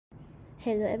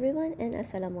Hello everyone and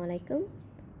Assalamualaikum.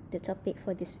 The topic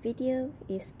for this video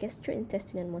is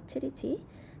gastrointestinal motility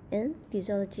and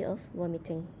physiology of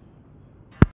vomiting.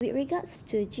 With regards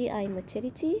to GI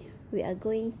motility, we are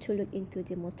going to look into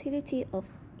the motility of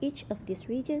each of these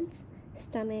regions: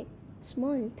 stomach,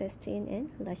 small intestine and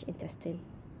large intestine.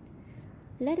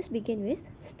 Let us begin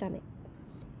with stomach.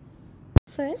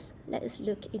 First, let us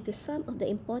look into some of the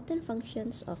important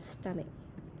functions of stomach.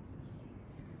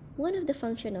 One of the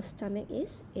functions of stomach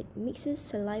is it mixes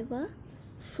saliva,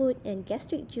 food and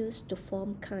gastric juice to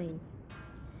form chyme.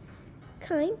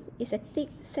 Chyme is a thick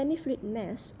semi-fluid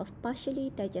mass of partially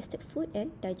digested food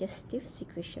and digestive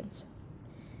secretions.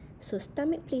 So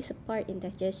stomach plays a part in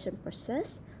digestion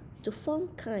process to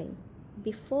form chyme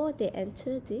before they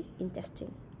enter the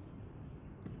intestine.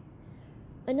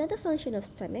 Another function of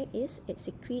stomach is it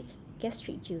secretes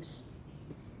gastric juice.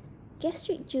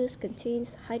 Gastric juice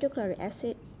contains hydrochloric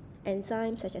acid,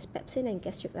 enzymes such as pepsin and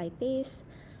gastric lipase,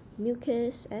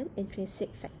 mucus, and intrinsic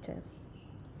factor.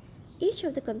 Each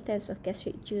of the contents of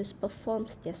gastric juice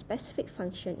performs their specific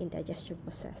function in digestion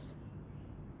process.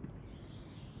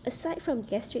 Aside from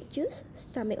gastric juice,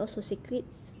 stomach also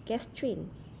secretes gastrin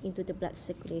into the blood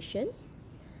circulation,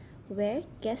 where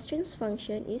gastrin's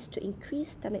function is to increase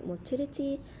stomach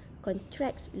motility,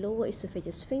 contracts lower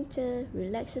esophageal sphincter,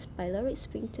 relaxes pyloric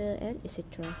sphincter, and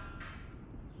etc.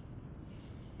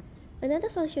 Another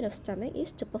function of stomach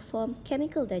is to perform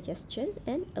chemical digestion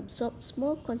and absorb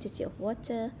small quantity of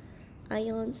water,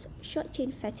 ions,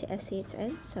 short-chain fatty acids,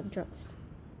 and some drugs.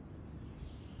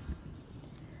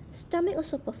 Stomach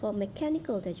also performs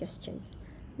mechanical digestion,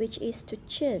 which is to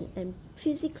churn and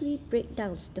physically break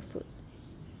down the food.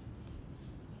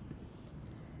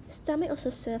 Stomach also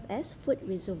serves as food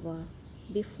reservoir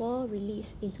before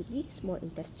release into the small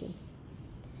intestine.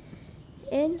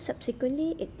 And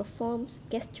subsequently, it performs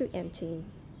gastric emptying.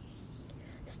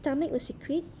 Stomach will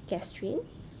secrete gastrin,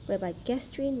 whereby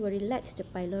gastrin will relax the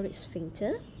pyloric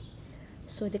sphincter.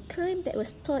 So the chyme that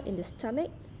was stored in the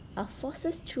stomach are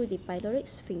forced through the pyloric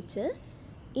sphincter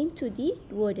into the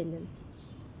duodenum.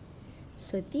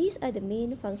 So these are the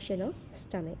main function of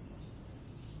stomach.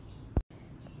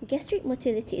 Gastric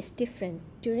motility is different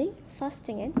during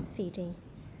fasting and feeding,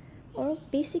 or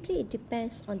basically it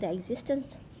depends on the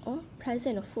existence or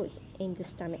presence of food in the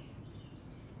stomach.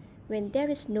 When there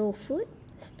is no food,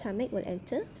 stomach will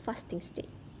enter fasting state.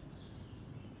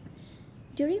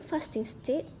 During fasting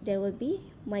state, there will be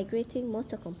migrating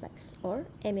motor complex or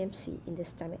MMC in the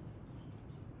stomach.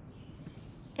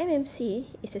 MMC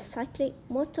is a cyclic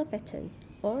motor pattern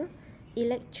or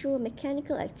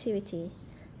electromechanical activity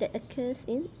that occurs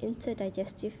in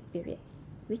interdigestive period,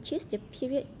 which is the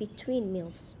period between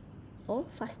meals or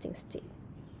fasting state.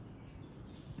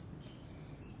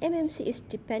 MMC is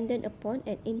dependent upon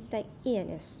an intact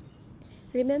ENS.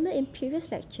 Remember in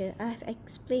previous lecture, I have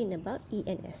explained about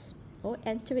ENS or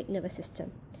enteric nervous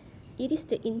system. It is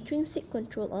the intrinsic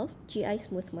control of GI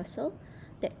smooth muscle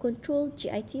that control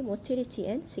GIT motility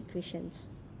and secretions.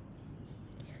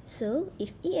 So,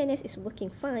 if ENS is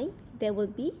working fine, there will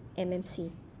be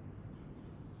MMC.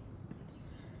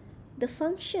 The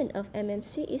function of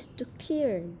MMC is to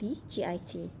clear the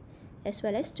GIT, as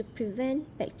well as to prevent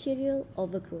bacterial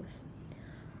overgrowth.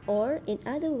 Or, in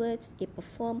other words, it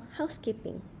performs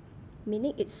housekeeping,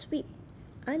 meaning it sweeps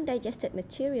undigested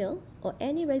material or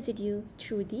any residue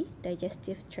through the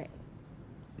digestive tract.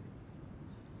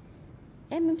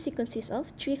 MMC consists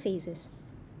of 3 phases.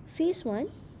 Phase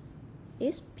 1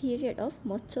 is period of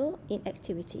motor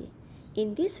inactivity.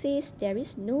 In this phase, there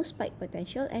is no spike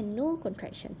potential and no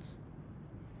contractions.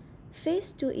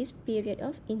 Phase 2 is period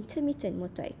of intermittent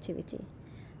motor activity.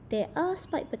 There are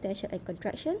spike potential and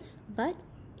contractions, but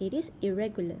it is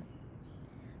irregular.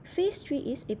 Phase 3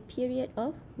 is a period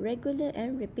of regular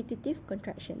and repetitive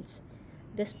contractions.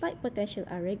 The spike potential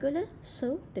are regular,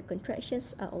 so the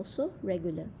contractions are also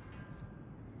regular.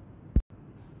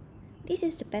 This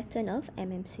is the pattern of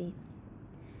MMC.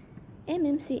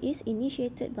 MMC is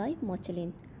initiated by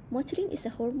motilin. Motilin is a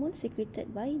hormone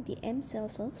secreted by the M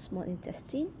cells of small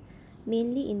intestine,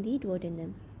 mainly in the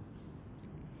duodenum.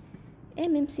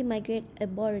 MMC migrate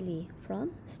arboreally from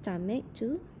stomach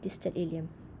to distal ileum.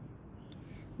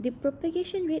 The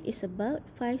propagation rate is about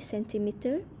 5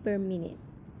 cm per minute.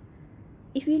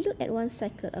 If we look at one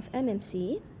cycle of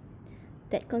MMC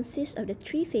that consists of the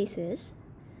 3 phases,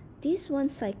 this one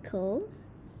cycle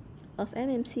of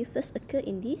MMC first occur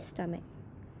in the stomach.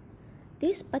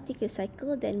 This particular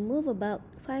cycle then move about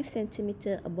 5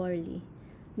 cm arboreally,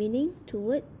 meaning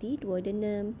toward the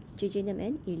duodenum, jejunum,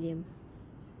 and ileum.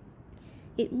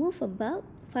 It moves about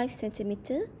 5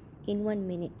 cm in 1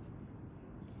 minute.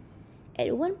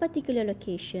 At one particular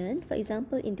location, for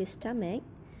example in the stomach,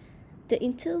 the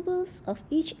intervals of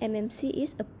each MMC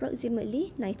is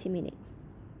approximately 90 minutes.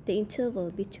 The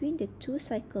interval between the two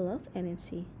cycles of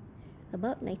MMC,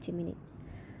 about 90 minutes.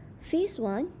 Phase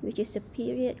 1, which is the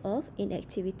period of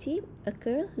inactivity,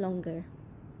 occur longer,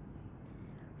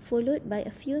 followed by a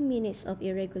few minutes of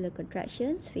irregular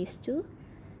contractions, phase 2,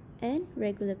 and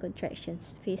regular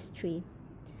contractions, phase 3,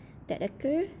 that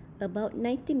occur about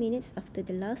 90 minutes after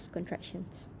the last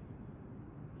contractions.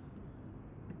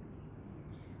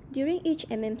 During each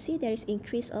MMC, there is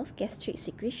increase of gastric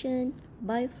secretion,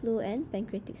 bile flow, and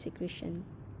pancreatic secretion.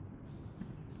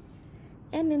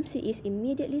 MMC is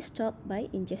immediately stopped by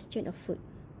ingestion of food.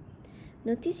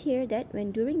 Notice here that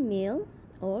when during meal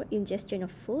or ingestion of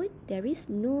food, there is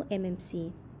no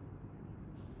MMC.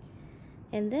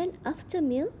 And then after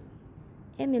meal,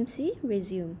 MMC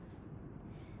resume,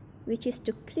 which is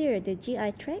to clear the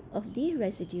GI tract of the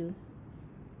residue.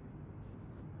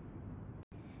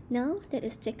 Now let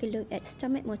us take a look at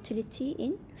stomach motility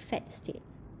in fat state.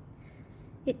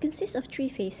 It consists of 3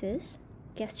 phases: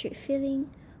 gastric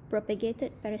filling,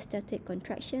 propagated peristaltic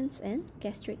contractions, and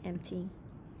gastric emptying.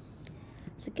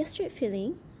 So gastric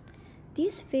filling,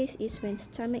 this phase is when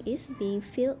stomach is being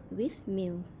filled with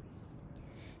meal.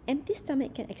 Empty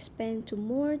stomach can expand to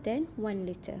more than 1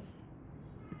 liter.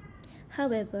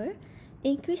 However,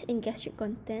 increase in gastric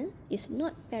content is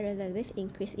not parallel with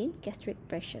increase in gastric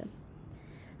pressure.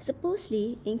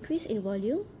 Supposedly, increase in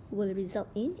volume will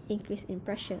result in increase in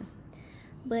pressure.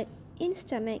 But in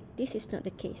stomach, this is not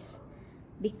the case.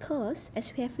 Because,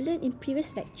 as we have learned in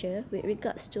previous lecture with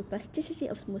regards to plasticity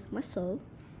of smooth muscle,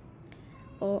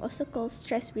 or also called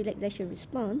stress relaxation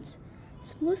response,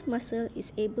 smooth muscle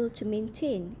is able to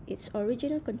maintain its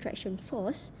original contraction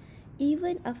force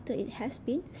even after it has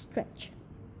been stretched.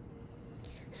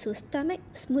 So stomach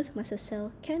smooth muscle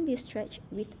cell can be stretched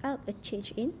without a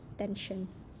change in tension.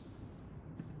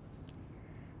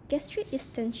 Gastric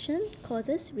distension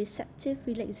causes receptive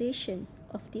relaxation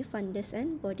of the fundus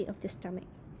and body of the stomach.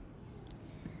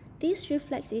 This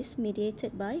reflex is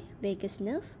mediated by vagus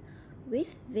nerve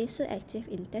with vasoactive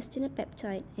intestinal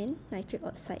peptide and nitric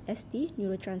oxide as the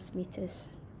neurotransmitters.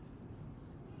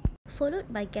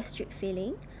 Followed by gastric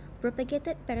filling,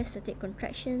 propagated peristaltic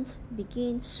contractions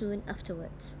begin soon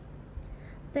afterwards.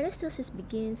 Peristalsis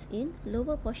begins in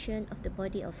lower portion of the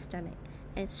body of stomach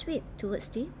and sweep towards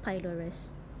the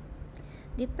pylorus.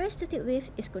 The peristaltic wave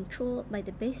is controlled by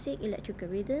the basic electrical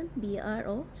rhythm BR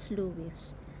or slow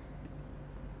waves.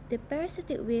 The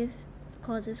peristaltic wave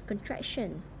causes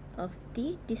contraction of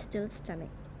the distal stomach.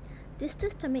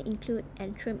 Distal stomach include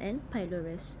antrum and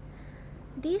pylorus.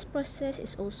 This process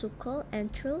is also called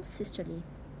antral systole,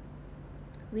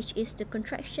 which is the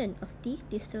contraction of the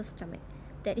distal stomach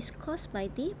that is caused by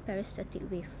the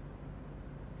peristaltic wave.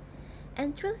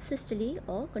 Antral systole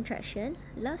or contraction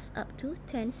lasts up to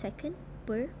 10 seconds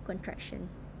per contraction,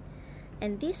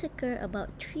 and these occur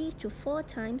about 3 to 4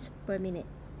 times per minute.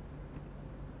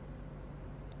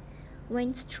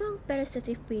 When strong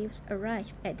peristaltic waves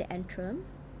arrive at the antrum,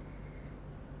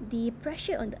 the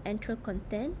pressure on the antral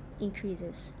content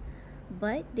increases,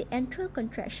 but the antral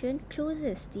contraction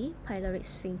closes the pyloric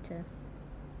sphincter.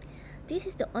 This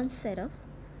is the onset of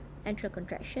antral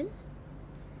contraction.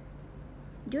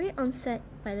 During onset,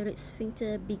 pyloric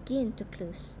sphincter begin to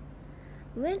close.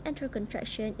 When antral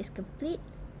contraction is complete,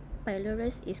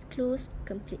 pylorus is closed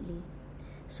completely.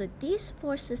 So this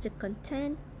forces the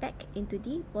content back into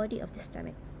the body of the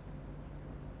stomach.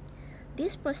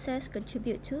 This process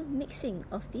contributes to mixing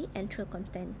of the antral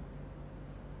content.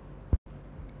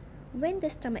 When the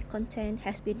stomach content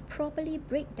has been properly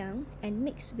break down and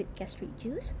mixed with gastric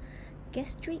juice,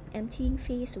 gastric emptying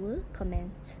phase will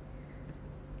commence.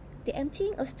 The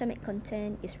emptying of stomach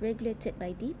content is regulated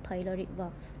by the pyloric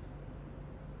valve.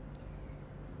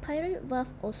 Pyloric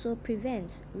valve also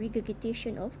prevents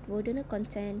regurgitation of duodenal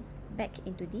content back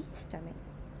into the stomach.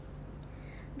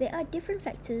 There are different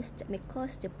factors that may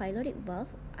cause the pyloric valve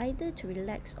either to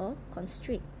relax or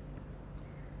constrict.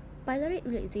 Pyloric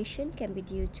relaxation can be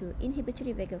due to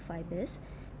inhibitory vagal fibers,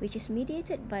 which is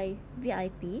mediated by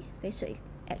VIP,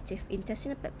 vasoactive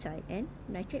intestinal peptide, and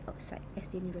nitric oxide as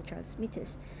the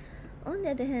neurotransmitters. On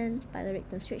the other hand, pyloric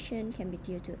constriction can be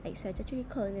due to excitatory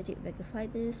cholinergic vagal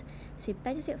fibers,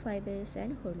 sympathetic fibers,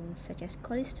 and hormones such as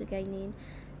cholecystokinin,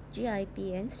 GIP,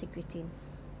 and secretin.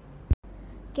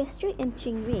 Gastric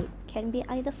emptying rate can be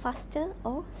either faster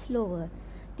or slower,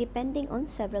 depending on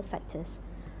several factors.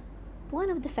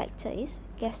 One of the factors is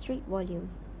gastric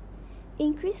volume.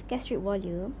 Increased gastric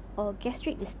volume or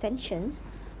gastric distension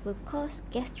will cause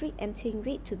gastric emptying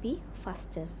rate to be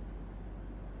faster.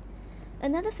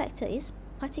 Another factor is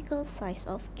particle size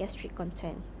of gastric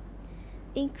content.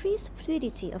 Increased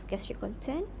fluidity of gastric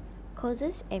content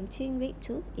causes emptying rate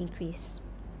to increase.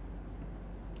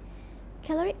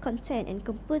 Caloric content and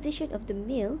composition of the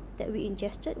meal that we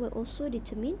ingested will also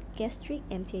determine gastric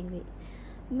emptying rate.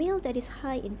 Meal that is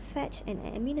high in fat and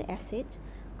amino acids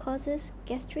causes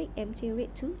gastric emptying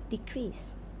rate to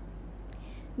decrease,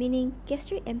 meaning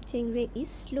gastric emptying rate is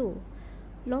slow.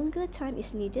 Longer time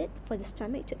is needed for the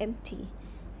stomach to empty,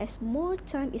 as more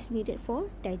time is needed for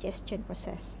digestion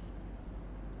process.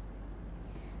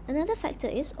 Another factor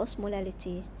is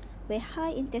osmolality, where high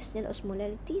intestinal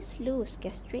osmolality slows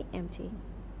gastric emptying.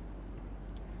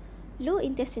 Low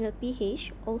intestinal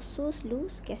pH also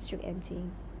slows gastric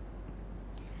emptying.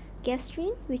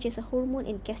 Gastrin, which is a hormone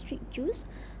in gastric juice,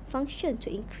 functions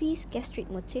to increase gastric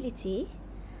motility.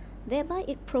 Thereby,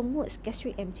 it promotes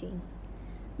gastric emptying,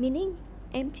 meaning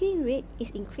emptying rate is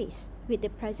increased with the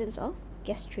presence of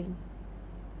gastrin.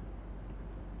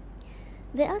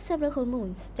 There are several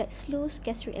hormones that slows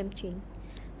gastric emptying,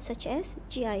 such as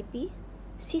GIP,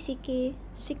 CCK,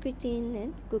 secretin,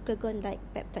 and glucagon-like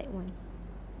peptide 1.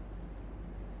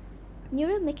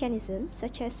 Neuromechanisms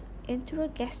such as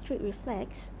enterogastric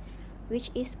reflex, which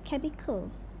is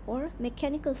chemical or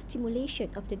mechanical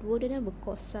stimulation of the duodenal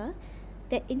mucosa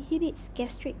that inhibits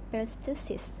gastric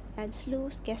peristalsis and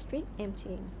slows gastric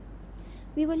emptying.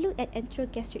 We will look at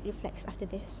enterogastric reflex after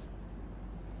this.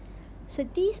 So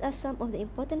these are some of the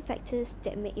important factors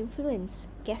that may influence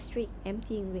gastric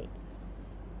emptying rate.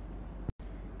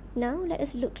 Now let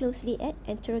us look closely at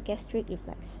enterogastric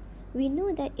reflex. We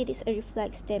know that it is a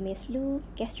reflex that may slow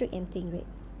gastric emptying rate.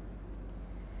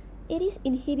 It is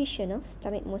inhibition of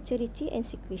stomach motility and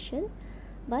secretion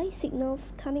by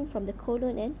signals coming from the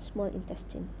colon and small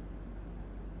intestine.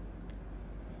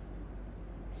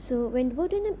 So when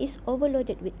duodenum is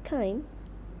overloaded with chyme,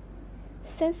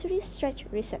 sensory stretch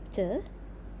receptor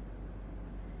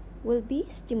will be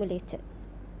stimulated.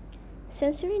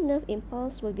 Sensory nerve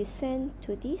impulse will be sent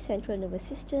to the central nervous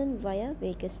system via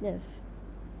vagus nerve.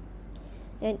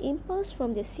 An impulse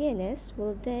from the CNS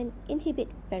will then inhibit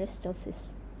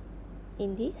peristalsis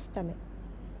in the stomach.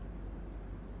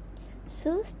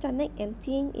 So stomach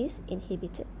emptying is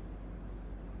inhibited.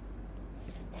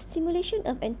 Stimulation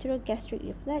of enterogastric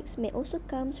reflex may also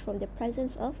come from the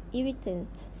presence of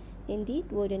irritants in the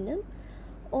duodenum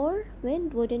or when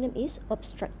duodenum is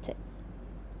obstructed.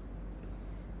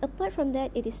 Apart from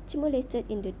that, it is stimulated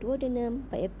in the duodenum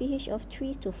by a pH of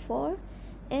 3 to 4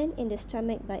 and in the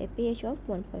stomach by a pH of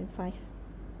 1.5.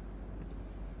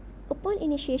 Upon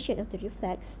initiation of the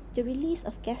reflex, the release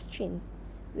of gastrin,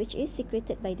 which is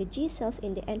secreted by the G cells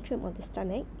in the antrum of the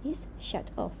stomach, is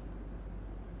shut off.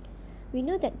 We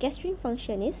know that gastrin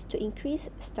function is to increase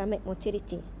stomach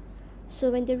motility.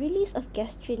 So when the release of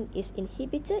gastrin is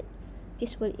inhibited,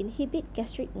 this will inhibit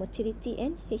gastric motility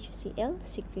and HCl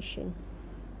secretion.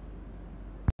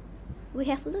 We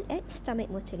have looked at stomach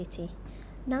motility.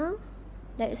 Now,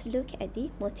 let us look at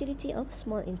the motility of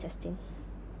small intestine.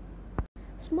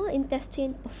 Small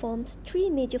intestine performs three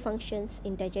major functions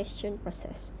in digestion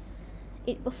process.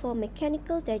 It performs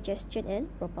mechanical digestion and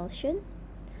propulsion.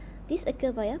 This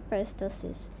occurs via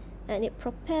peristalsis, and it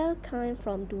propels chyme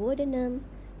from duodenum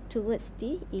towards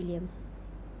the ileum.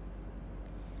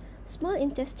 Small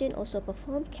intestine also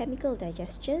performs chemical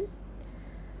digestion,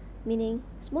 meaning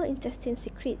small intestine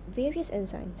secrete various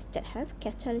enzymes that have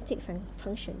catalytic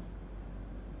function.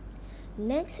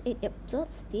 Next, it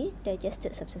absorbs the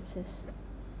digested substances.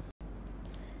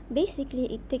 Basically,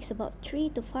 it takes about 3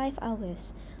 to 5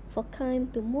 hours for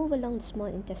chyme to move along the small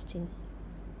intestine.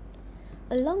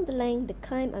 Along the line, the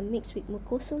chyme are mixed with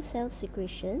mucosal cell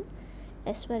secretion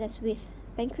as well as with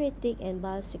pancreatic and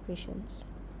bile secretions.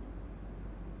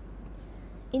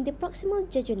 In the proximal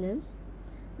jejunum,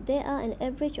 there are an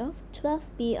average of 12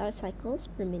 BER cycles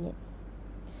per minute.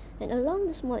 And along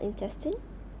the small intestine,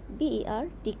 BER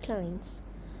declines.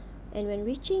 And when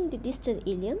reaching the distal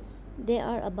ileum, there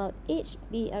are about 8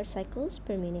 BER cycles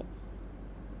per minute.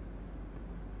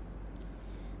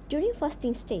 During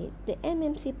fasting state, the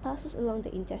MMC passes along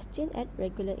the intestine at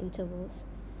regular intervals.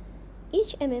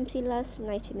 Each MMC lasts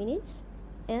 90 minutes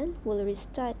and will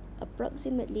restart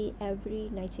approximately every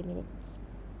 90 minutes.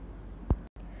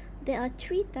 There are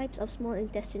three types of small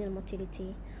intestinal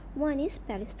motility. One is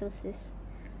peristalsis.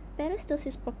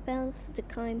 Peristalsis propels the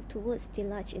chyme towards the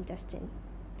large intestine.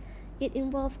 It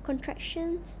involves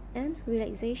contractions and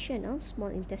relaxation of small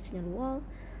intestinal wall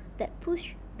that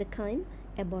push the chyme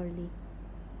aborally.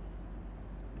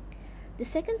 The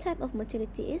second type of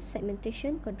motility is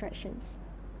segmentation contractions.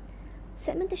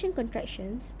 Segmentation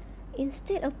contractions,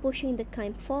 instead of pushing the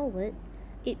chyme forward,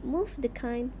 it moves the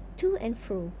chyme to and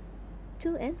fro.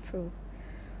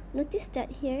 Notice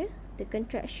that here, the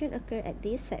contraction occurs at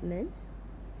this segment,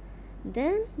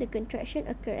 then the contraction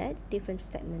occurs at different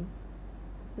segment,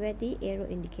 where the arrow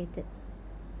indicated.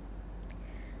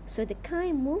 So the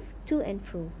chyme moves to and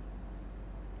fro.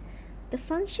 The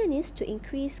function is to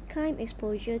increase chyme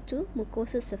exposure to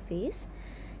mucosal surface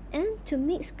and to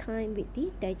mix chyme with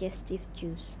the digestive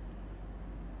juice.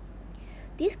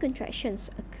 These contractions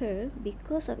occur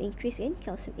because of increase in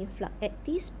calcium influx at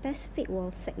this specific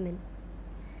wall segment.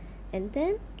 And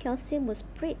then calcium will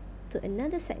spread to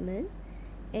another segment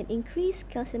and increase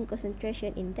calcium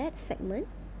concentration in that segment,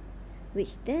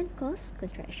 which then cause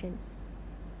contraction.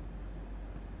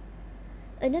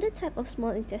 Another type of small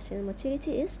intestinal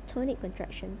motility is tonic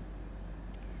contraction.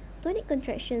 Tonic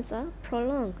contractions are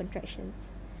prolonged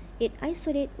contractions. It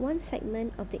isolates one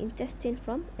segment of the intestine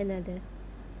from another.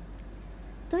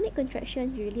 Tonic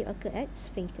contraction usually occur at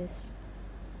sphincters.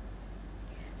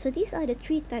 So these are the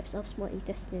three types of small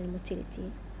intestinal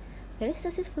motility.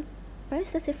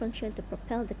 Peristaltic function to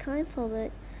propel the chyme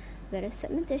forward, whereas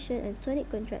segmentation and tonic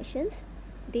contractions,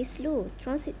 they slow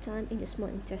transit time in the small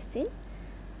intestine,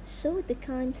 so the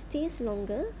chyme stays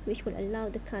longer, which will allow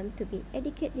the chyme to be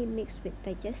adequately mixed with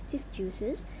digestive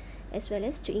juices as well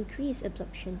as to increase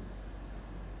absorption.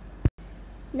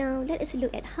 Now let us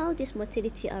look at how these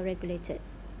motility are regulated.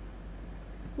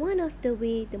 One of the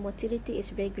way the motility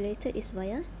is regulated is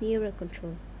via neural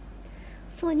control.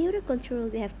 For neural control,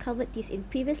 we have covered this in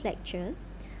previous lecture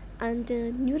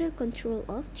under neural control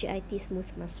of GIT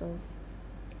smooth muscle.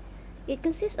 It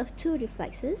consists of two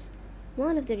reflexes.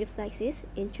 One of the reflexes is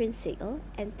intrinsic or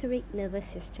enteric nervous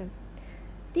system.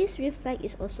 This reflex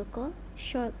is also called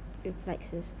short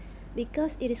reflexes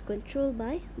because it is controlled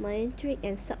by myenteric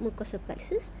and submucosal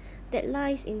plexus that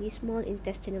lies in the small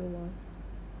intestinal wall.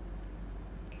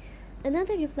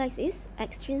 Another reflex is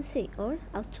extrinsic or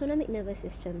autonomic nervous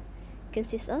system,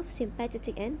 consists of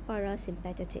sympathetic and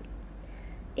parasympathetic.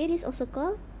 It is also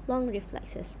called long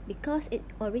reflexes because it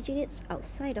originates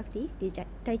outside of the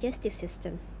digestive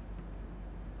system.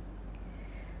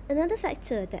 Another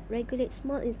factor that regulates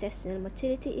small intestinal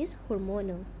motility is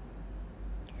hormonal.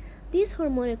 This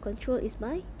hormonal control is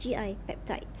by GI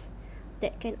peptides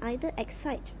that can either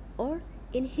excite or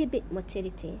inhibit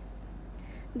motility.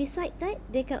 Besides that,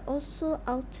 they can also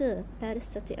alter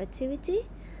peristaltic activity,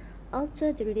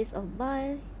 alter the release of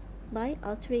bile by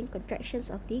altering contractions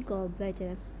of the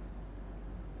gallbladder.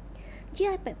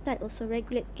 GI peptide also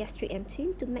regulates gastric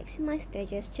emptying to maximize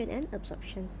digestion and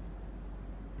absorption.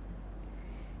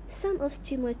 Some of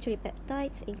stimulatory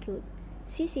peptides include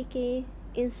CCK,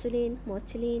 insulin,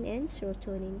 motilin, and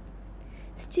serotonin.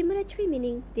 Stimulatory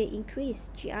meaning they increase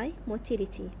GI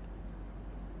motility.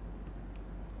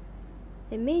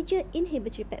 The major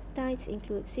inhibitory peptides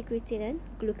include secretin and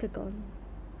glucagon.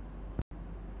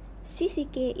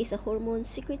 CCK is a hormone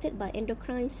secreted by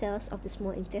endocrine cells of the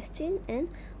small intestine and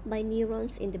by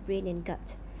neurons in the brain and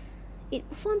gut. It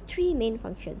performs three main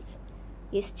functions.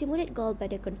 It stimulates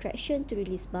gallbladder contraction to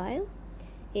release bile,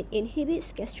 it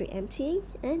inhibits gastric emptying,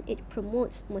 and it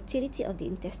promotes motility of the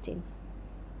intestine.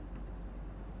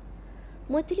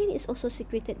 Motilin is also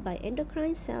secreted by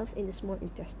endocrine cells in the small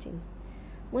intestine.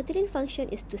 Motilin function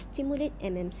is to stimulate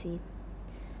MMC,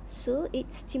 so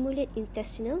it stimulates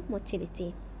intestinal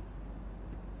motility.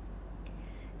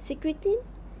 Secretin,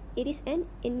 it is an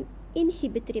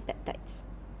inhibitory peptide.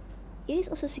 It is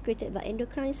also secreted by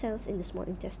endocrine cells in the small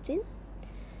intestine.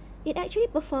 It actually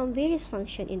performs various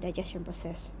functions in digestion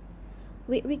process.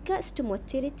 With regards to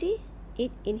motility,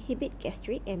 it inhibits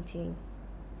gastric emptying.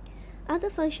 Other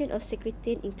functions of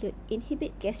secretin include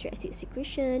inhibit gastric acid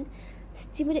secretion,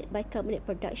 stimulate bicarbonate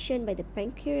production by the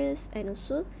pancreas, and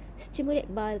also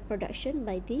stimulate bile production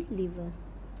by the liver.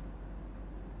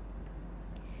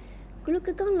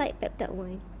 Glucagon-like peptide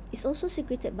 1 is also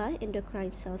secreted by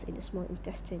endocrine cells in the small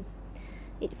intestine.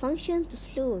 It functions to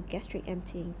slow gastric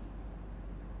emptying.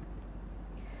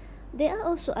 There are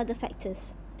also other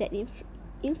factors that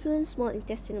influence small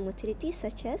intestinal motility,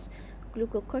 such as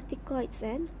glucocorticoids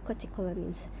and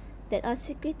catecholamines that are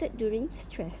secreted during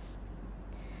stress.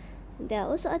 There are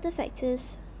also other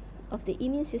factors of the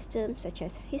immune system, such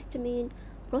as histamine,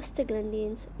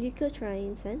 prostaglandins,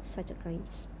 leukotrienes, and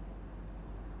cytokines.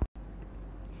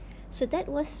 So that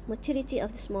was motility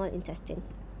of the small intestine.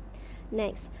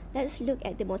 Next, let's look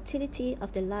at the motility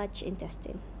of the large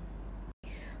intestine.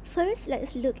 First,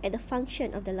 let's look at the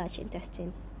function of the large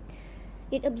intestine.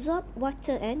 It absorbs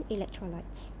water and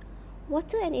electrolytes.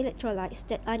 Water and electrolytes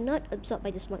that are not absorbed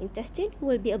by the small intestine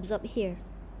will be absorbed here.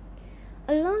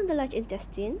 Along the large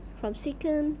intestine, from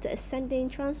cecum to ascending,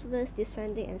 transverse,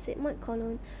 descending, and sigmoid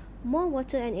colon, more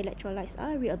water and electrolytes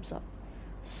are reabsorbed,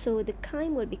 so the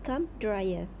chyme will become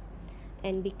drier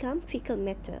and become fecal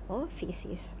matter or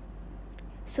feces.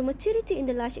 So motility in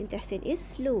the large intestine is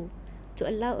slow to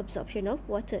allow absorption of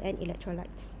water and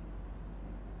electrolytes.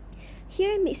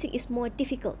 Here, mixing is more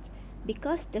difficult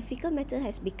because the fecal matter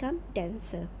has become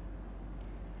denser.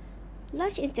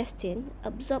 Large intestine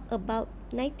absorb about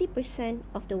 90%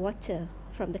 of the water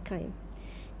from the chyme.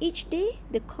 Each day,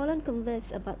 the colon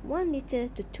converts about 1 liter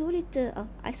to 2 liter of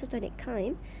isotonic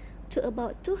chyme to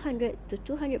about 200 to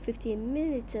 250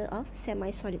 milliliter of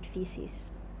semi-solid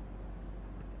feces.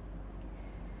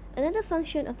 Another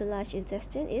function of the large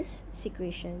intestine is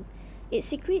secretion. It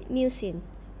secretes mucin,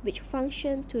 which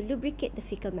function to lubricate the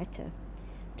fecal matter,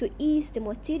 to ease the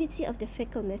motility of the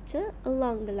fecal matter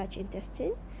along the large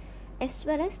intestine, as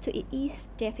well as to ease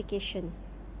defecation.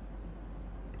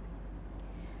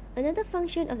 Another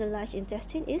function of the large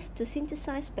intestine is to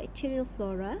synthesize bacterial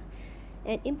flora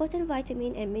and important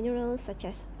vitamin and minerals such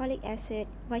as folic acid,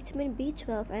 vitamin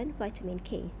B12, and vitamin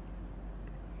K.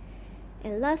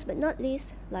 And last but not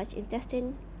least, large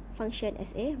intestine function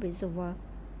as a reservoir.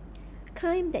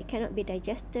 Chyme that cannot be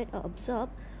digested or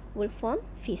absorbed will form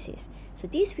feces. So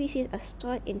these feces are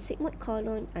stored in sigmoid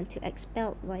colon until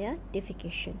expelled via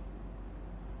defecation.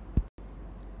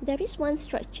 There is one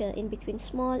structure in between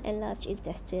small and large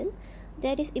intestine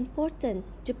that is important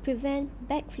to prevent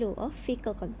backflow of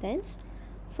fecal contents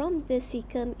from the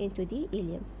cecum into the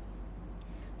ileum.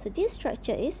 So this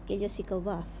structure is ileocecal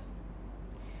valve.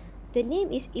 The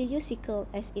name is ileocecal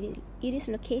as it is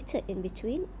located in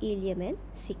between ileum and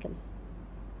cecum.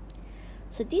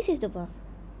 So this is the valve.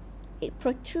 It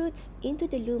protrudes into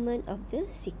the lumen of the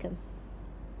cecum.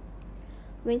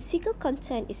 When cecal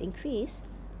content is increased,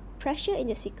 pressure in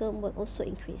the cecum will also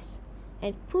increase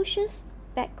and pushes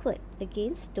backward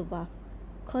against the valve,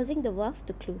 causing the valve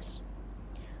to close.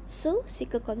 So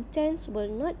cecal contents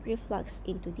will not reflux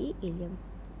into the ileum.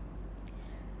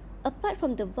 Apart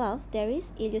from the valve, there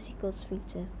is ileocecal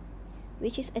sphincter,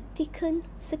 which is a thickened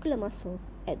circular muscle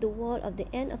at the wall of the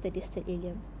end of the distal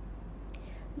ileum.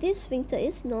 This sphincter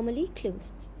is normally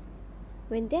closed.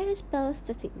 When there is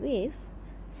peristaltic wave,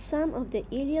 some of the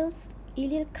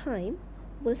ileal chyme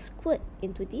will squirt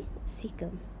into the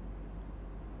cecum.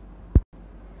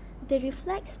 The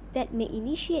reflex that may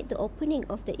initiate the opening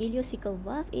of the ileocecal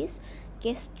valve is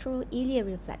gastroileal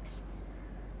reflex.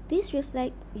 This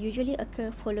reflex usually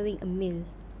occurs following a meal,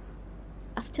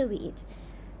 after we eat.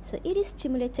 So it is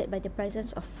stimulated by the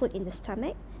presence of food in the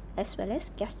stomach as well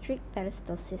as gastric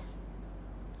peristalsis.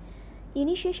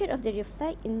 Initiation of the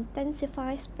reflex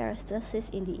intensifies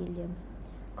peristalsis in the ileum,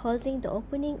 causing the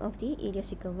opening of the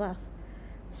ileocecal valve.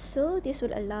 So this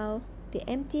will allow the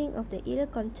emptying of the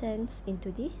ileal contents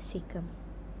into the cecum.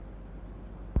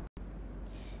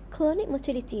 Colonic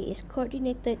motility is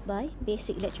coordinated by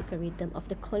basic electrical rhythm of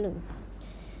the colon.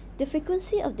 The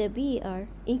frequency of the BER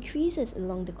increases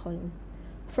along the colon,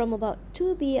 from about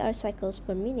 2 BER cycles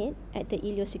per minute at the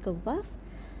ileocecal valve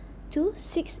to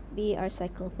 6 BER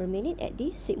cycles per minute at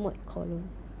the sigmoid colon.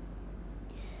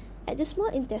 At the small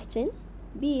intestine,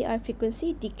 BER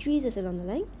frequency decreases along the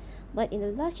length, but in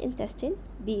the large intestine,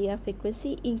 BER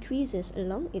frequency increases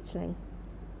along its length.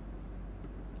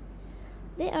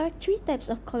 There are 3 types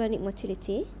of colonic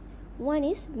motility. One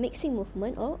is mixing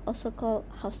movement, or also called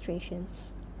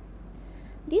haustrations.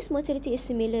 This motility is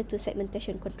similar to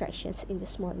segmentation contractions in the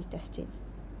small intestine.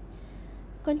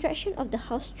 Contraction of the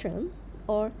haustrum,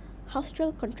 or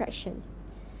haustral contraction,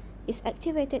 is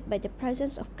activated by the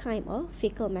presence of chyme or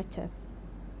fecal matter.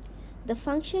 The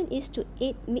function is to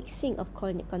aid mixing of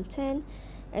colonic content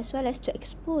as well as to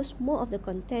expose more of the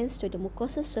contents to the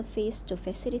mucosal surface to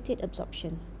facilitate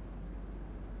absorption.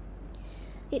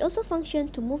 It also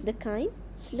functions to move the chyme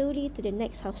slowly to the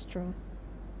next haustra.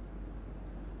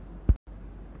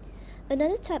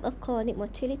 Another type of colonic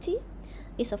motility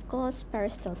is of course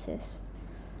peristalsis.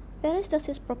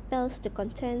 Peristalsis propels the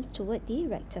content toward the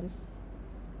rectum.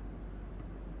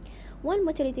 One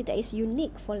motility that is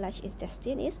unique for large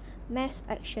intestine is mass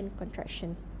action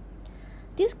contraction.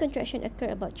 This contraction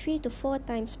occurs about 3 to 4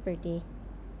 times per day.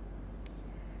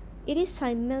 It is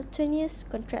simultaneous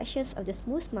contractions of the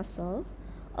smooth muscle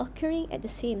occurring at the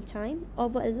same time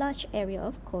over a large area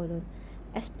of colon,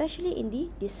 especially in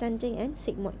the descending and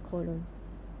sigmoid colon.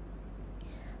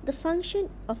 The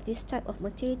function of this type of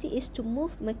motility is to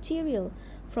move material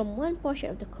from one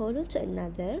portion of the colon to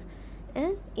another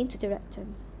and into the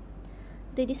rectum.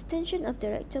 The distension of the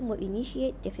rectum will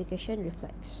initiate defecation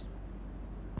reflex.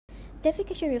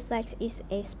 Defecation reflex is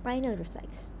a spinal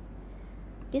reflex.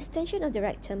 Distension of the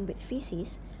rectum with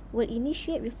feces will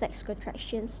initiate reflex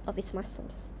contractions of its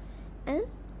muscles, and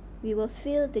we will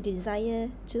feel the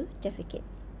desire to defecate.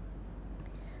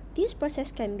 This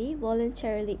process can be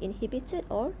voluntarily inhibited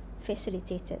or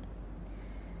facilitated.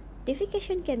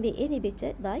 Defecation can be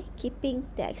inhibited by keeping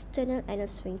the external anal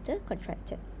sphincter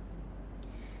contracted,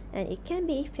 and it can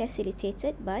be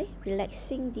facilitated by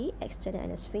relaxing the external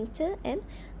anal sphincter and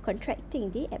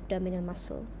contracting the abdominal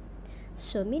muscle.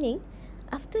 So meaning,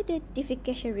 after the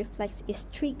defecation reflex is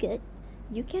triggered,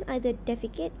 you can either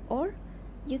defecate or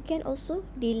you can also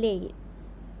delay it.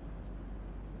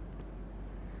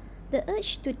 The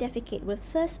urge to defecate will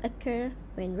first occur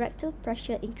when rectal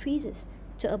pressure increases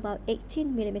to about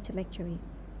 18 mm mercury.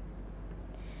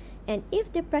 And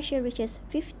if the pressure reaches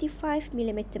 55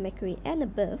 mm mercury and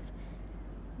above,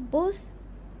 both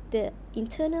the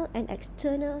internal and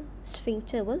external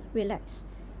sphincter will relax.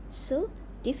 So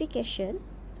defecation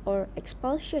or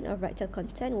expulsion of rectal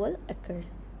content will occur.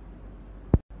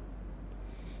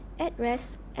 At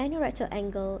rest, anorectal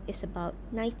angle is about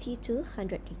 90 to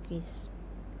 100 degrees.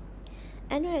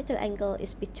 Anorectal angle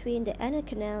is between the anal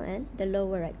canal and the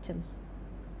lower rectum.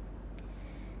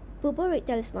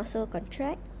 Puborectalis muscle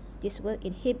contract. This will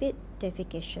inhibit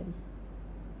defecation.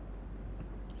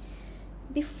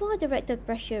 Before the rectal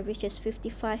pressure reaches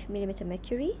 55 mm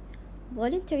mercury,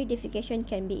 voluntary defecation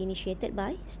can be initiated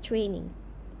by straining,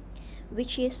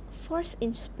 which is forced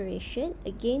inspiration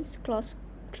against closed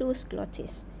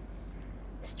glottis.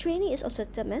 Straining is also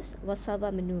termed as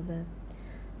Valsalva maneuver.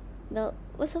 Now,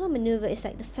 Valsalva maneuver is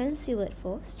like the fancy word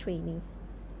for straining.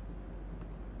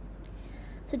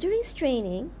 So during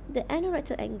straining, the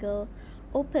anorectal angle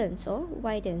opens or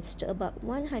widens to about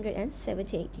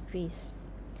 178 degrees,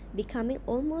 becoming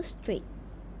almost straight.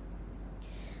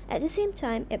 At the same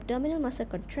time, abdominal muscle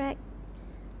contract,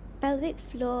 pelvic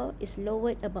floor is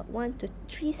lowered about 1 to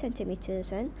 3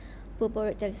 centimeters, and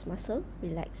puborectalis muscle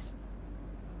relax.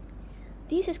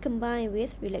 This is combined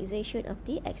with relaxation of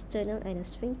the external anal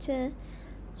sphincter,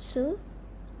 so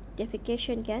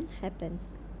defecation can happen.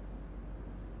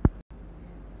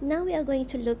 Now we are going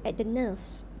to look at the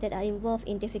nerves that are involved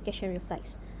in defecation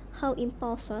reflex, how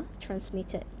impulses are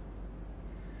transmitted.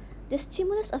 The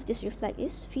stimulus of this reflex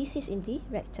is feces in the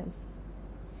rectum.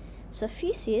 So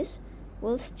feces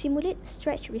will stimulate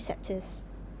stretch receptors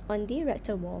on the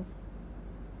rectal wall.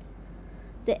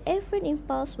 The afferent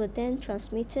impulse will then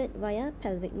transmitted via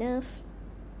pelvic nerve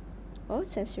or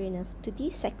sensory nerve to the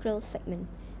sacral segment,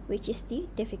 which is the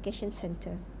defecation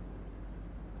center.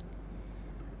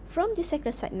 From the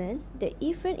sacral segment, the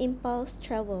efferent impulse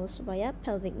travels via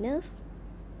pelvic nerve,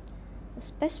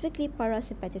 specifically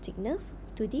parasympathetic nerve,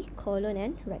 to the colon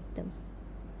and rectum.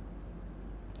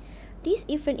 This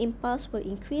efferent impulse will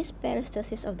increase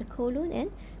peristalsis of the colon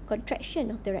and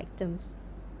contraction of the rectum.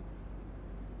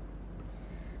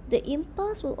 The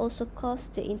impulse will also cause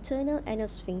the internal anal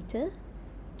sphincter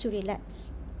to relax.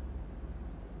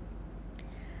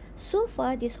 So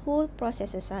far, these whole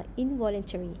processes are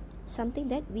involuntary, something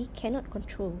that we cannot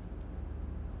control.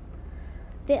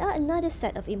 There are another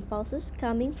set of impulses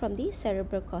coming from the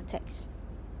cerebral cortex.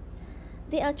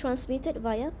 They are transmitted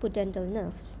via pudendal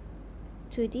nerves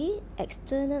to the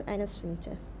external anal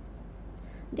sphincter.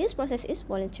 This process is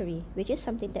voluntary, which is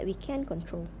something that we can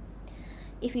control.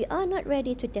 If we are not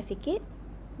ready to defecate,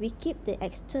 we keep the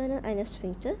external anal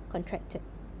sphincter contracted.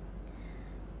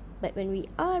 But when we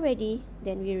are ready,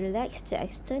 then we relax the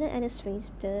external anal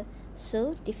sphincter,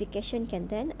 so defecation can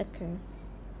then occur.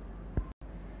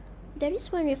 There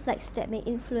is one reflex that may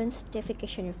influence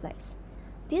defecation reflex.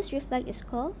 This reflex is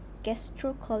called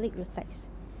gastrocolic reflex.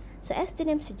 So as the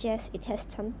name suggests, it has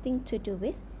something to do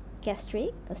with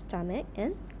gastric or stomach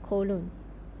and colon.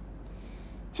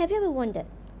 Have you ever wondered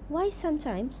why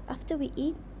sometimes after we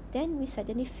eat, then we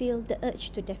suddenly feel the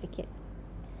urge to defecate?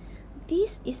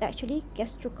 This is actually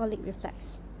gastrocolic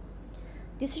reflex.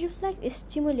 This reflex is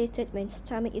stimulated when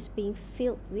stomach is being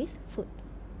filled with food.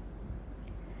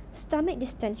 Stomach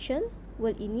distension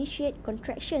will initiate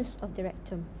contractions of the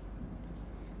rectum,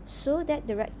 so that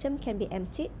the rectum can be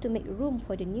emptied to make room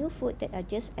for the new food that are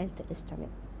just entered the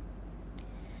stomach.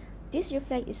 This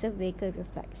reflex is a vagal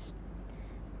reflex.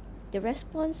 The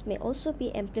response may also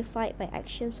be amplified by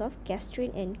actions of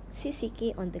gastrin and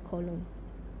CCK on the colon.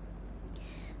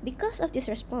 Because of this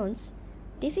response,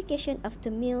 defecation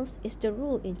after meals is the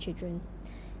rule in children,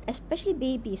 especially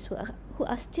babies who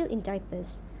are still in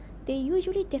diapers. They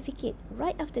usually defecate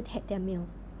right after they had their meal.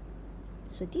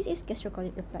 So this is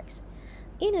gastrocolic reflex.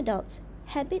 In adults,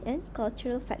 habit and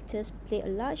cultural factors play a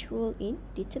large role in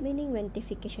determining when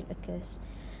defecation occurs,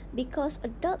 because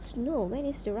adults know when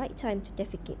is the right time to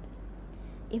defecate.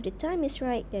 If the time is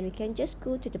right, then we can just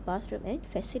go to the bathroom and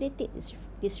facilitate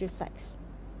this reflex.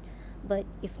 But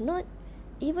if not,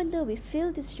 even though we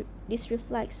feel this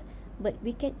reflex, but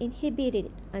we can inhibit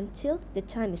it until the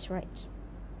time is right.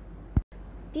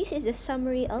 This is the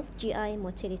summary of GI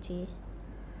motility.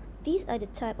 These are the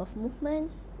type of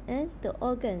movement and the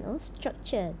organ or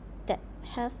structure that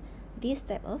have this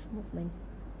type of movement.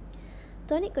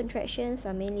 Tonic contractions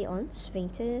are mainly on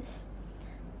sphincters.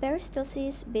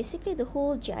 Peristalsis, basically the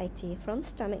whole GIT from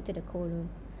stomach to the colon.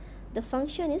 The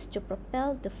function is to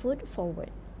propel the food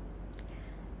forward.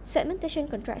 Segmentation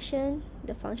contraction,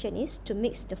 the function is to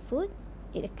mix the food.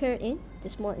 It occurs in the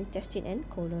small intestine and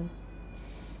colon.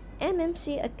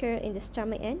 MMC occur in the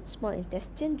stomach and small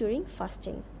intestine during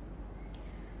fasting.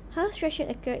 House ration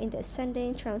occur in the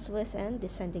ascending, transverse, and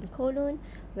descending colon,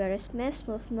 whereas mass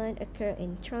movement occur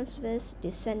in transverse,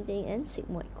 descending, and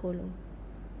sigmoid colon.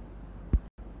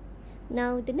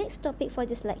 Now, the next topic for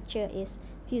this lecture is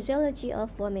physiology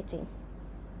of vomiting.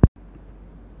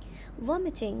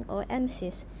 Vomiting, or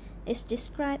emesis, is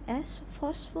described as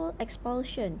forceful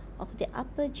expulsion of the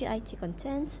upper GIT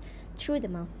contents through the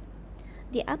mouth.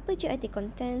 The upper GIT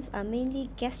contents are mainly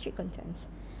gastric contents,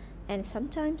 and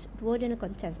sometimes duodenal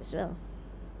contents as well.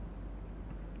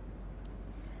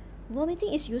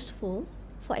 Vomiting is useful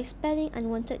for expelling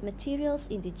unwanted materials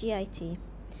in the GIT.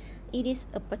 It is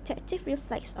a protective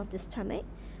reflex of the stomach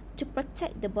to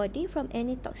protect the body from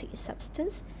any toxic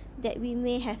substance that we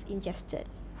may have ingested.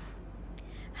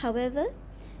 However,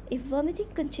 if vomiting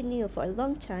continues for a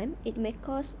long time, it may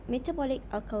cause metabolic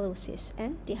alkalosis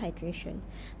and dehydration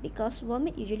because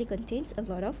vomit usually contains a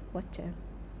lot of water.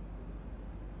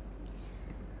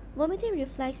 Vomiting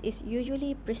reflex is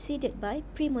usually preceded by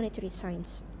premonitory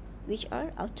signs, which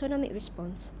are autonomic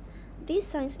response. These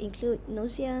signs include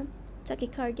nausea,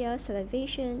 tachycardia,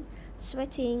 salivation,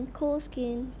 sweating, cold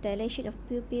skin, dilation of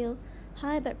pupil,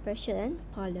 high blood pressure, and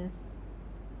pallor.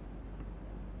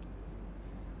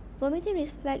 Vomiting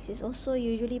reflex is also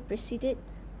usually preceded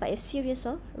by a series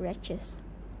of retches.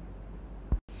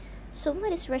 So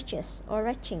what is retches or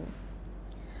retching?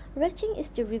 Retching is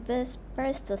the reverse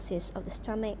peristalsis of the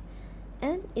stomach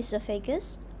and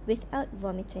esophagus without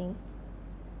vomiting.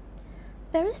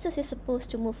 Peristalsis is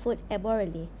supposed to move food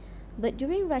aborally, but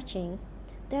during retching,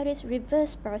 there is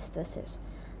reverse peristalsis,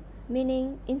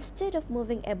 meaning instead of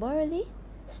moving aborally,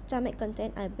 stomach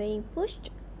contents are being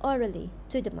pushed orally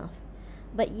to the mouth,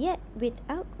 but yet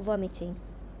without vomiting.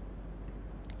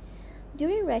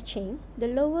 During retching, the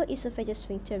lower esophageal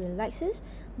sphincter relaxes,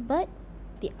 but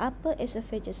the upper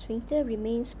esophageal sphincter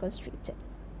remains constricted.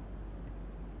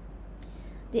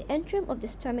 The antrum of the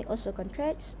stomach also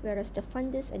contracts, whereas the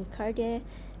fundus and cardia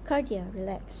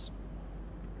relax.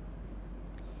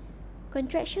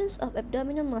 Contractions of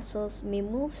abdominal muscles may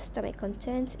move stomach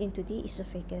contents into the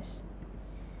esophagus.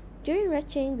 During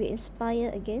retching, we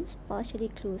inspire against partially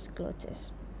closed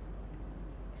glottis.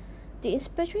 The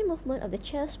inspiratory movement of the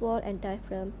chest wall and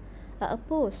diaphragm are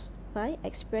opposed by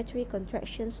expiratory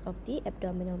contractions of the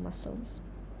abdominal muscles.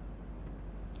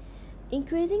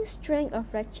 Increasing strength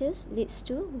of retches leads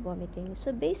to vomiting.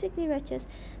 So basically, retches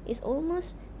is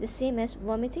almost the same as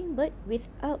vomiting but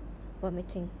without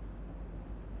vomiting.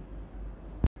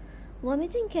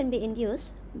 Vomiting can be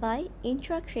induced by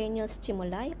intracranial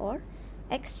stimuli or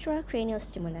extracranial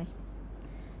stimuli.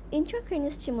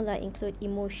 Intracranial stimuli include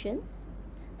emotion,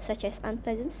 such as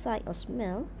unpleasant sight or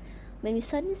smell. When we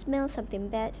suddenly smell something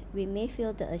bad, we may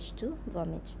feel the urge to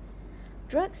vomit.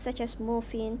 Drugs such as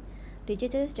morphine,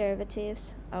 digital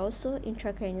derivatives are also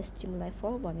intracranial stimuli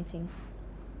for vomiting.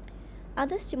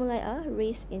 Other stimuli are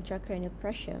raised intracranial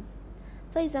pressure,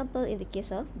 for example in the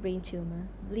case of brain tumor,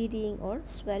 bleeding or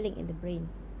swelling in the brain,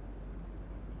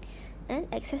 and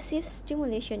excessive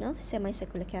stimulation of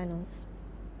semicircular canals.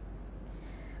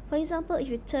 For example, if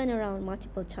you turn around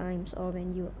multiple times, or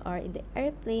when you are in the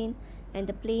airplane and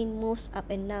the plane moves up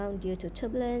and down due to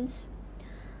turbulence,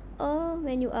 or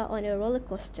when you are on a roller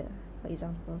coaster, for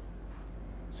example.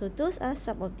 So those are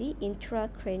some of the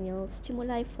intracranial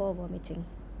stimuli for vomiting.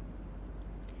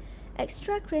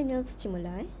 Extracranial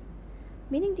stimuli,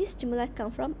 meaning these stimuli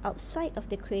come from outside of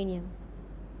the cranium.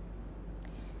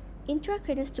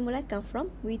 Intracranial stimuli come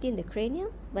from within the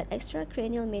cranium, but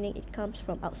extracranial meaning it comes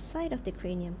from outside of the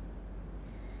cranium.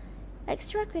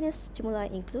 Extracranial stimuli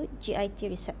include GIT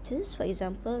receptors, for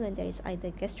example, when there is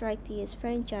either gastritis,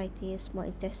 pharyngitis, small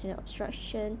intestinal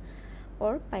obstruction,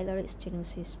 or pyloric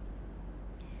stenosis.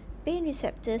 Pain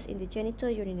receptors in the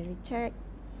genitourinary tract,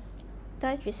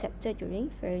 touch receptor during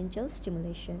pharyngeal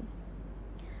stimulation.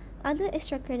 Other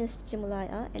extracranial stimuli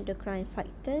are endocrine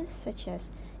factors such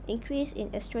as increase in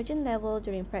estrogen level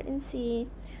during pregnancy,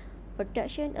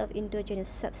 production of endogenous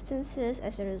substances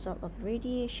as a result of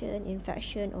radiation,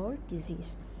 infection, or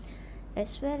disease,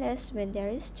 as well as when there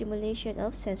is stimulation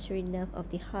of sensory nerve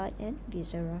of the heart and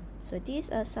viscera. So these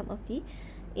are some of the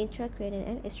intracranial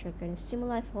and extracranial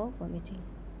stimuli for vomiting.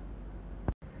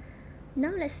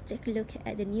 Now let's take a look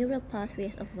at the neural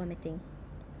pathways of vomiting.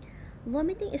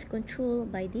 Vomiting is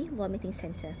controlled by the vomiting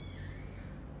center.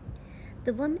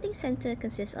 The vomiting center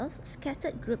consists of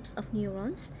scattered groups of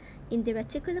neurons in the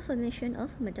reticular formation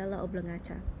of medulla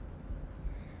oblongata.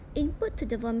 Input to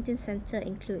the vomiting center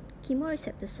include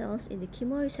chemoreceptor cells in the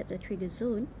chemoreceptor trigger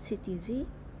zone, CTZ,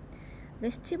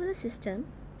 vestibular system,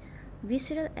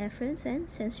 visceral efferents and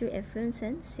sensory efferents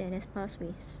and CNS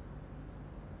pathways.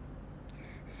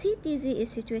 CTZ is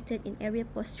situated in area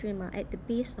postrema at the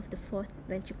base of the fourth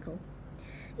ventricle.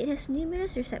 It has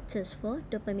numerous receptors for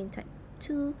dopamine type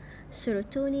 2,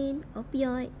 serotonin,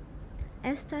 opioid,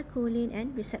 acetylcholine,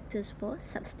 and receptors for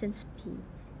substance P,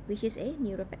 which is a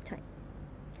neuropeptide.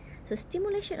 So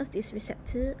stimulation of these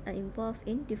receptors are involved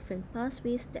in different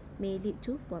pathways that may lead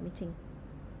to vomiting.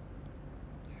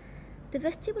 The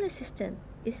vestibular system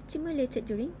is stimulated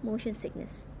during motion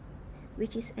sickness,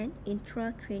 which is an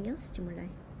intracranial stimuli.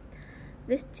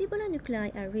 Vestibular nuclei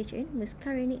are rich in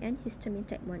muscarinic and histamine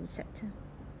type 1 receptor.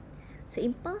 So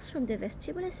impulse from the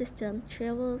vestibular system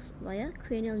travels via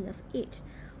cranial nerve 8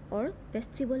 or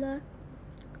vestibular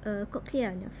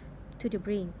cochlear nerve to the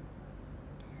brain.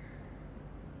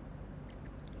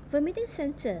 Vomiting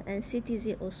center and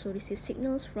CTZ also receive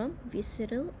signals from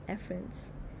visceral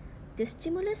efferents. The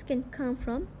stimulus can come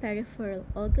from peripheral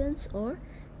organs or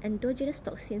endogenous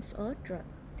toxins or drug.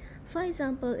 For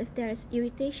example, if there is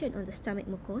irritation on the stomach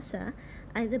mucosa,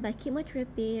 either by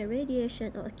chemotherapy,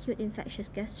 radiation, or acute infectious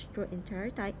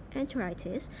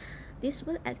gastroenteritis, this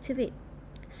will activate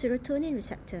serotonin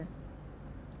receptor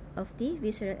of the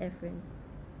visceral efferent.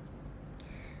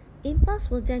 Impulse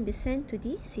will then be sent to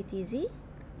the CTZ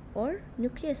or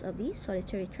nucleus of the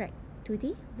solitary tract to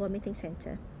the vomiting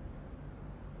center.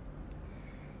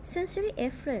 Sensory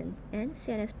efferent and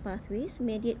CNS pathways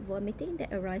mediate vomiting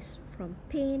that arise from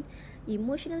pain,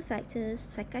 emotional factors,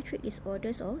 psychiatric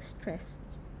disorders, or stress.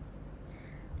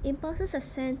 Impulses are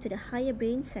sent to the higher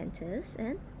brain centers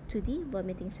and to the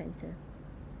vomiting center.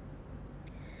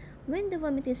 When the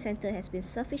vomiting center has been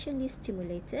sufficiently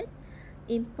stimulated,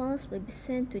 impulse will be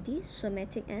sent to the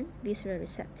somatic and visceral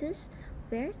receptors,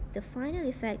 where the final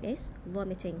effect is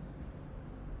vomiting.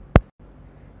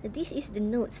 This is the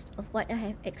notes of what I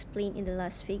have explained in the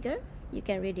last figure. You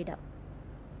can read it out.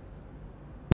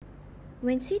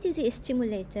 When CTZ is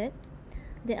stimulated,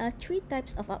 there are three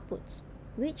types of outputs,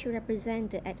 which represent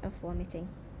the act of vomiting.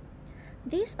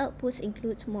 These outputs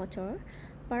include motor,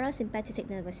 parasympathetic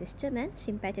nervous system, and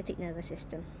sympathetic nervous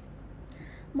system.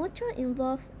 Motor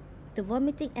involves the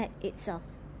vomiting act itself.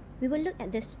 We will look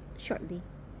at this shortly.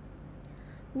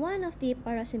 One of the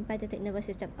parasympathetic nervous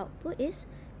system output is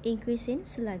increase in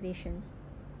salivation.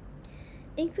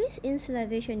 Increase in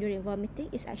salivation during vomiting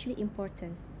is actually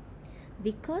important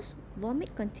because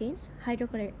vomit contains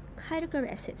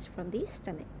hydrochloric acids from the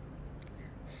stomach.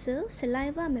 So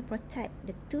saliva may protect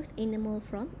the tooth enamel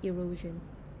from erosion.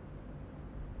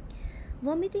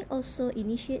 Vomiting also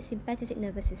initiates sympathetic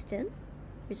nervous system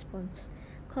response,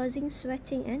 causing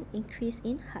sweating and increase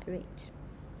in heart rate.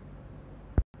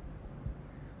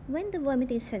 When the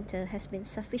vomiting center has been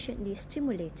sufficiently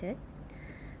stimulated,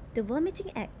 the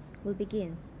vomiting act will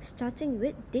begin, starting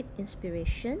with deep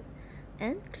inspiration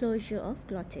and closure of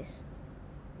glottis.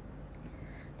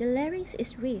 The larynx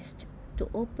is raised to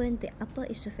open the upper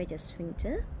esophageal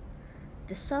sphincter.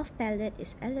 The soft palate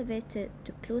is elevated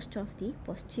to close off the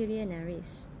posterior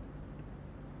nares.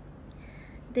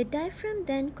 The diaphragm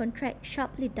then contracts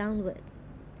sharply downward,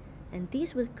 and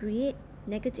this will create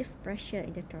negative pressure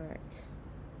in the thorax.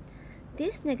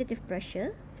 This negative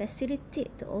pressure facilitates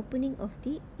the opening of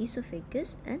the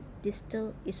esophagus and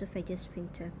distal esophageal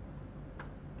sphincter.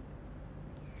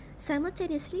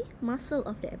 Simultaneously, muscle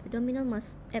of the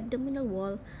abdominal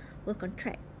wall will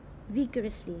contract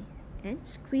vigorously and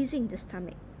squeezing the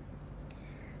stomach.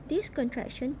 This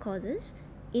contraction causes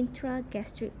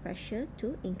intragastric pressure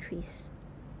to increase.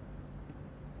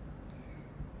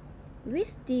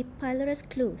 With the pylorus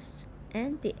closed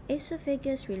and the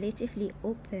esophagus relatively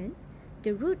open,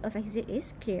 the route of exit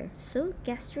is clear, so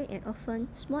gastric and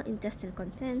often small intestinal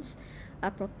contents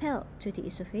are propelled to the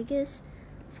esophagus,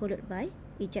 followed by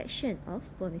ejection of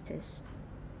vomitus.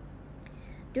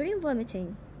 During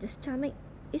vomiting, the stomach,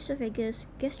 esophagus,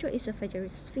 gastroesophageal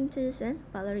sphincters, and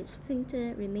pyloric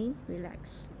sphincter remain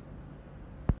relaxed.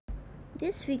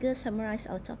 This figure summarizes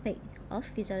our topic of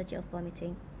physiology of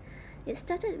vomiting. It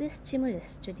started with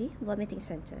stimulus to the vomiting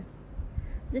center.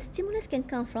 The stimulus can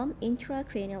come from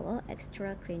intracranial or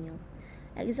extracranial.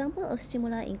 Examples of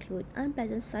stimuli include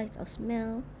unpleasant sights or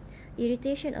smell,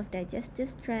 irritation of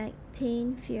digestive tract,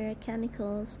 pain, fear,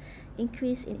 chemicals,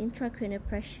 increase in intracranial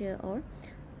pressure, or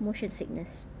motion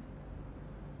sickness.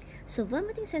 So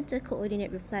vomiting center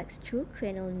coordinate reflex through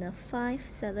cranial nerve 5,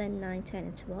 7, 9, 10,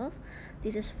 and 12.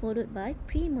 This is followed by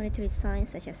premonitory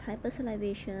signs such as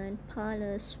hypersalivation,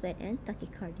 pallor, sweat, and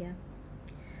tachycardia.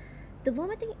 The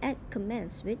vomiting act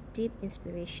commences with deep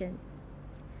inspiration,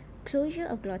 closure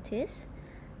of glottis,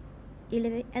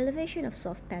 elevation of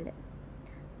soft palate.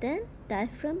 Then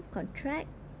diaphragm contract,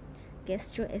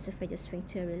 gastroesophageal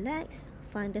sphincter relax,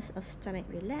 fundus of stomach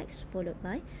relax, followed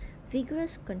by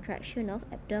vigorous contraction of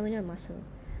abdominal muscle,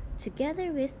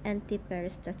 together with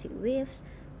antiperistaltic waves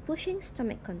pushing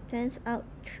stomach contents out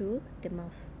through the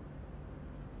mouth.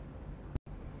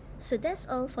 So that's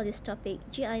all for this topic,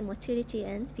 GI motility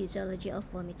and physiology of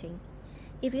vomiting.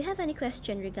 If you have any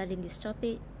question regarding this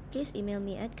topic, please email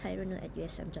me at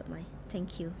kairono@usm.my.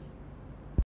 Thank you.